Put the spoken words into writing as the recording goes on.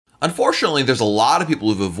Unfortunately, there's a lot of people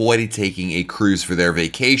who've avoided taking a cruise for their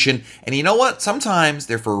vacation, and you know what? Sometimes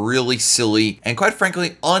they're for really silly and quite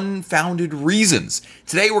frankly, unfounded reasons.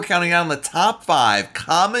 Today we're counting down the top 5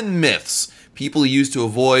 common myths people use to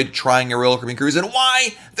avoid trying a Royal Caribbean cruise and why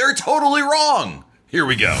they're totally wrong. Here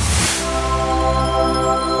we go.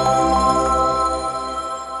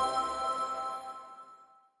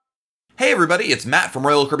 Hey everybody, it's Matt from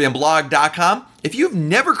RoyalCaribbeanBlog.com. If you've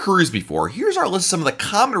never cruised before, here's our list of some of the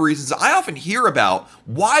common reasons I often hear about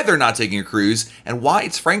why they're not taking a cruise and why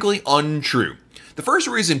it's frankly untrue. The first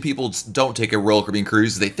reason people don't take a Royal Caribbean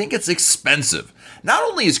cruise is they think it's expensive. Not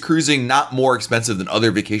only is cruising not more expensive than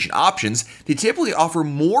other vacation options, they typically offer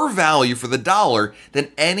more value for the dollar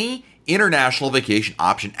than any international vacation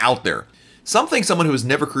option out there. Something someone who has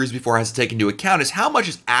never cruised before has to take into account is how much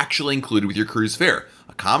is actually included with your cruise fare.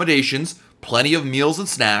 Accommodations, plenty of meals and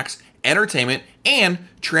snacks, entertainment, and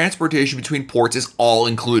transportation between ports is all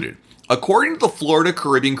included. According to the Florida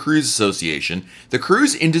Caribbean Cruise Association, the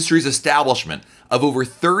cruise industry's establishment of over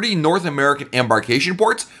 30 North American embarkation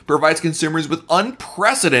ports provides consumers with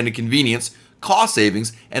unprecedented convenience, cost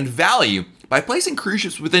savings, and value by placing cruise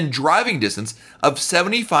ships within driving distance of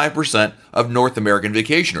 75% of North American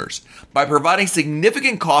vacationers. By providing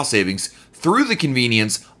significant cost savings through the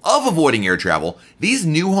convenience of avoiding air travel, these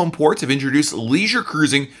new home ports have introduced leisure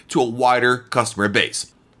cruising to a wider customer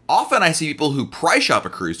base. Often I see people who price shop a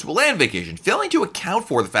cruise to a land vacation, failing to account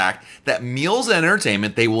for the fact that meals and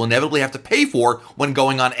entertainment they will inevitably have to pay for when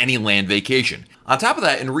going on any land vacation. On top of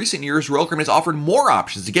that, in recent years, Royal Caribbean has offered more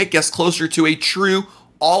options to get guests closer to a true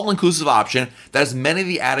all-inclusive option that has many of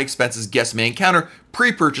the added expenses guests may encounter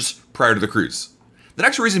pre-purchase prior to the cruise. The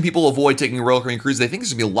next reason people avoid taking a Royal Caribbean cruise is they think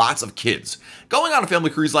there's going to be lots of kids. Going on a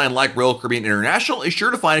family cruise line like Royal Caribbean International is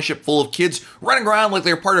sure to find a ship full of kids running around like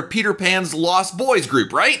they're part of Peter Pan's Lost Boys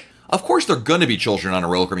group, right? Of course there are going to be children on a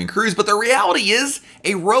Royal Caribbean cruise, but the reality is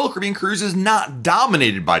a Royal Caribbean cruise is not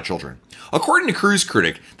dominated by children. According to Cruise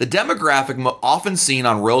Critic, the demographic often seen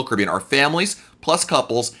on Royal Caribbean are families, plus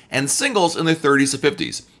couples, and singles in their 30s to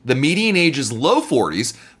 50s. The median age is low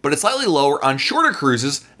 40s, but it's slightly lower on shorter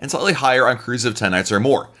cruises and slightly higher on cruises of 10 nights or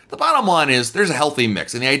more. The bottom line is there's a healthy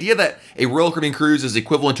mix, and the idea that a Royal Caribbean cruise is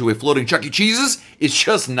equivalent to a floating Chuck E. Cheese's is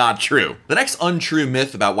just not true. The next untrue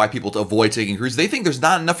myth about why people avoid taking cruises, they think there's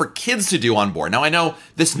not enough for kids to do on board. Now I know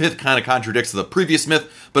this myth kind of contradicts the previous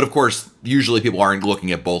myth, but of course, usually people aren't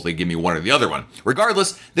looking at both, they give me one or the other one.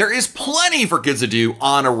 Regardless, there is plenty for kids to do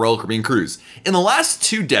on a Royal Caribbean cruise. In the last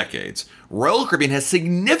 2 decades, Royal Caribbean has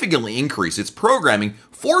significantly increased its programming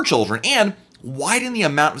for children and widened the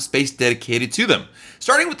amount of space dedicated to them.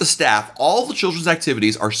 Starting with the staff, all the children's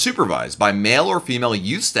activities are supervised by male or female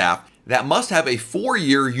youth staff that must have a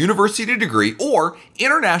 4-year university degree or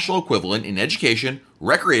international equivalent in education,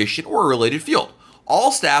 recreation, or a related field.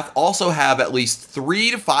 All staff also have at least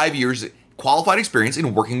 3 to 5 years qualified experience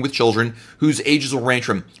in working with children whose ages will range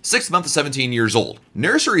from 6 months to 17 years old.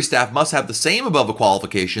 Nursery staff must have the same above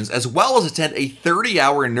qualifications as well as attend a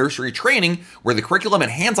 30-hour nursery training where the curriculum and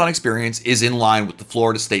hands-on experience is in line with the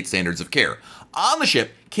Florida state standards of care. On the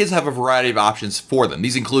ship, kids have a variety of options for them.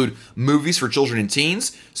 These include movies for children and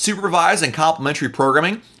teens, supervised and complimentary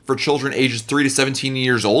programming for children ages 3 to 17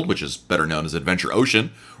 years old, which is better known as Adventure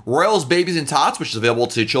Ocean, Royals Babies and Tots, which is available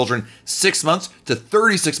to children 6 months to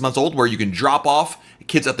 36 months old, where you can drop off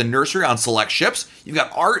kids at the nursery on select ships. You've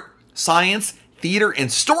got art, science, theater,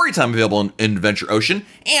 and story time available in Adventure Ocean,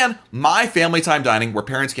 and My Family Time Dining, where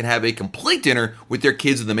parents can have a complete dinner with their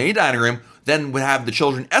kids in the main dining room, then would have the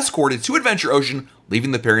children escorted to Adventure Ocean, leaving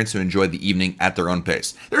the parents to enjoy the evening at their own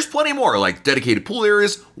pace. There's plenty more, like dedicated pool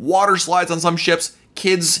areas, water slides on some ships,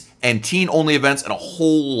 kids and teen-only events, and a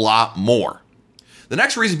whole lot more. The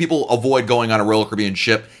next reason people avoid going on a Royal Caribbean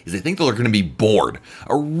ship is they think they're going to be bored.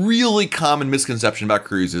 A really common misconception about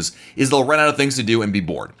cruises is they'll run out of things to do and be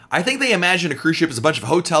bored. I think they imagine a cruise ship as a bunch of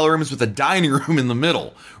hotel rooms with a dining room in the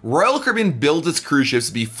middle. Royal Caribbean builds its cruise ships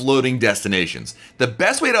to be floating destinations. The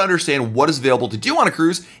best way to understand what is available to do on a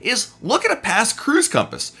cruise is look at a past Cruise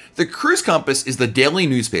Compass. The Cruise Compass is the daily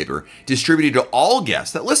newspaper distributed to all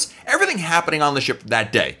guests that lists everything happening on the ship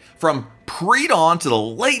that day. From pre-dawn to the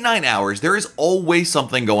late night hours, there is always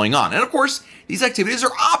something going on. And of course, these activities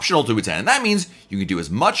are optional to attend, and that means you can do as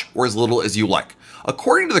much or as little as you like.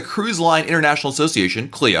 According to the Cruise Line International Association,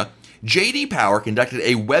 CLIA, J.D. Power conducted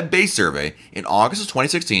a web-based survey in August of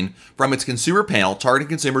 2016 from its consumer panel targeting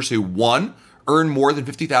consumers who 1. Earn more than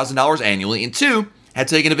 $50,000 annually, and 2. Had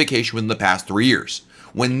taken a vacation within the past 3 years.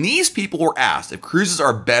 When these people were asked if cruises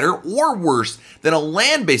are better or worse than a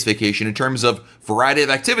land-based vacation in terms of variety of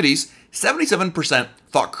activities, 77%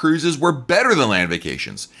 thought cruises were better than land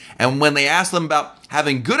vacations. And when they asked them about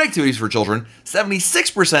having good activities for children,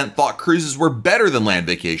 76% thought cruises were better than land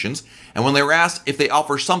vacations. And when they were asked if they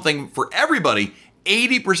offer something for everybody,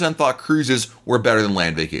 80% thought cruises were better than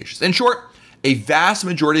land vacations. In short, a vast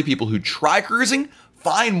majority of people who try cruising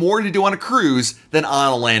find more to do on a cruise than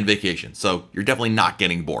on a land vacation. So you're definitely not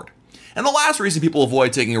getting bored. And the last reason people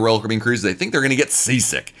avoid taking a Royal Caribbean cruise is they think they're going to get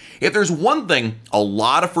seasick. If there's one thing a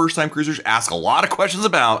lot of first-time cruisers ask a lot of questions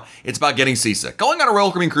about, it's about getting seasick. Going on a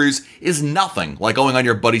Royal Caribbean cruise is nothing like going on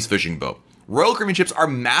your buddy's fishing boat. Royal Caribbean ships are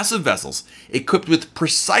massive vessels equipped with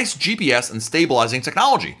precise GPS and stabilizing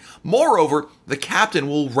technology. Moreover, the captain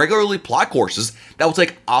will regularly plot courses that will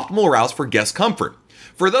take optimal routes for guest comfort.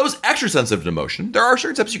 For those extra sensitive to motion, there are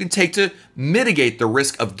certain steps you can take to mitigate the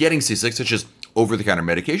risk of getting seasick, such as over-the-counter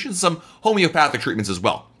medications, some homeopathic treatments as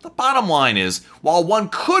well. The bottom line is, while one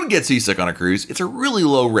could get seasick on a cruise, it's a really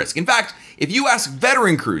low risk. In fact, if you ask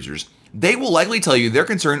veteran cruisers, they will likely tell you their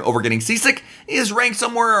concern over getting seasick is ranked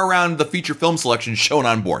somewhere around the feature film selection shown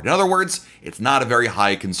on board. In other words, it's not a very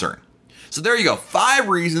high concern. So there you go, 5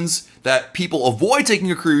 reasons that people avoid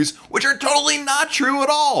taking a cruise, which are totally not true at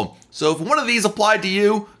all. So if one of these applied to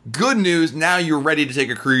you, good news, now you're ready to take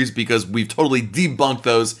a cruise because we've totally debunked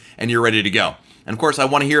those and you're ready to go. And of course, I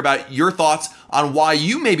want to hear about your thoughts on why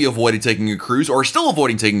you may be avoiding taking a cruise or still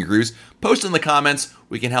avoiding taking a cruise. Post in the comments.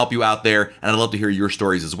 We can help you out there, and I'd love to hear your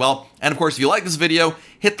stories as well. And of course, if you like this video,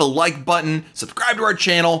 hit the like button, subscribe to our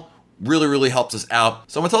channel. Really helps us out.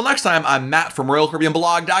 So until next time, I'm Matt from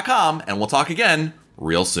RoyalCaribbeanBlog.com, and we'll talk again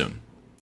real soon.